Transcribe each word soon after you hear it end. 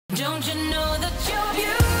Don't you know that you're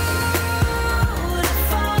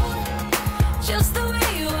beautiful, just the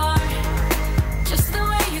way you are, just the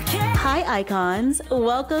way you can. Hi icons,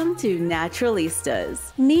 welcome to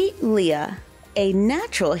Naturalistas. Meet LIYA, a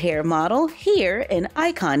natural hair model here in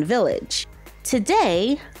Icon Village.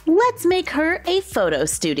 Today, let's make her a photo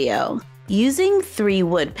studio using 3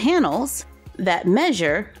 wood panels that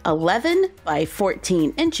measure 11 by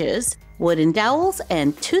 14 inches, wooden dowels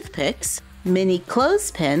and toothpicks, mini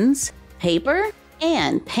clothespins, paper,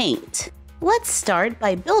 and paint. Let's start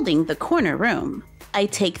by building the corner room. I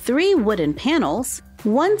take 3 wooden panels.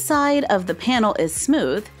 One side of the panel is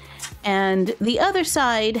smooth and the other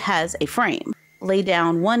side has a frame. Lay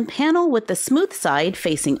down one panel with the smooth side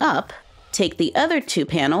facing up. Take the other 2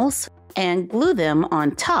 panels and glue them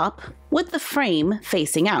on top with the frame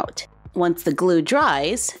facing out. Once the glue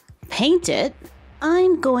dries, paint it.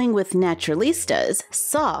 I'm going with Naturalistas'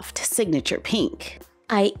 soft signature pink.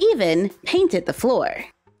 I even painted the floor.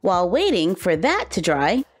 While waiting for that to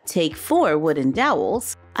dry, take 4 wooden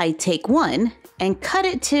dowels. I take one and cut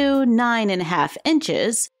it to 9.5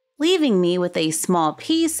 inches, leaving me with a small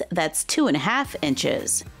piece that's 2.5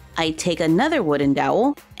 inches. I take another wooden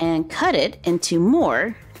dowel and cut it into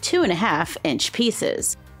more 2.5-inch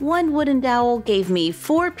pieces. One wooden dowel gave me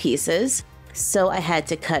 4 pieces, so I had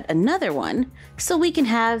to cut another one so we can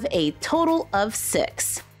have a total of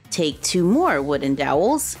 6. Take 2 more wooden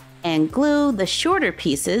dowels and glue the shorter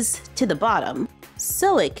pieces to the bottom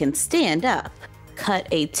so it can stand up. Cut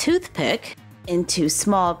a toothpick into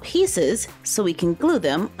small pieces so we can glue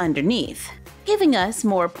them underneath, giving us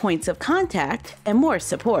more points of contact and more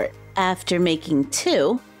support. After making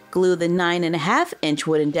 2, glue the 9.5-inch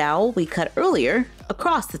wooden dowel we cut earlier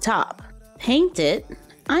across the top. Paint it.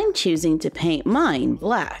 I'm choosing to paint mine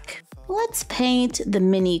black. Let's paint the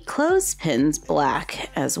mini clothespins black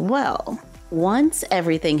as well. Once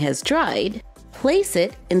everything has dried, place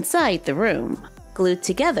it inside the room. Glue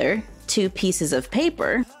together 2 pieces of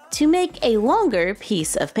paper to make a longer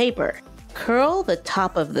piece of paper. Curl the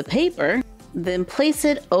top of the paper, then place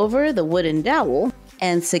it over the wooden dowel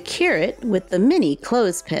and secure it with the mini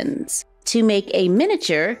clothespins to make a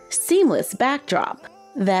miniature seamless backdrop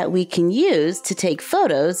that we can use to take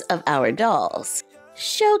photos of our dolls,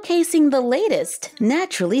 showcasing the latest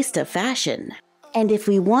Naturalista fashion. And if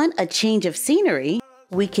we want a change of scenery,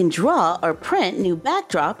 we can draw or print new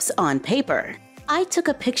backdrops on paper. I took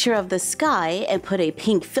a picture of the sky and put a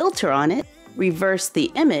pink filter on it, reversed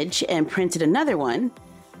the image and printed another one.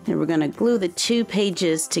 And we're going to glue the 2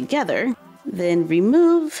 pages together, then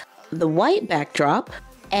remove the white backdrop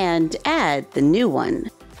and add the new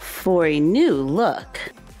one for a new look.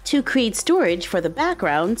 To create storage for the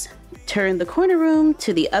backgrounds, turn the corner room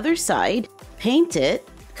to the other side, paint it,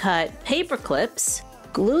 cut paper clips,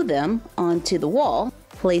 glue them onto the wall,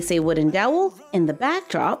 place a wooden dowel in the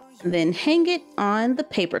backdrop, then hang it on the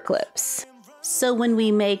paper clips. So when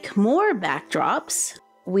we make more backdrops,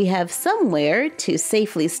 we have somewhere to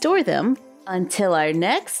safely store them until our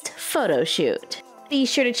next photo shoot. Be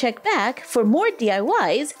sure to check back for more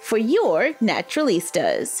DIYs for your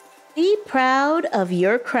Naturalistas. Be proud of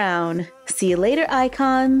your crown. See you later,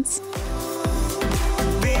 icons.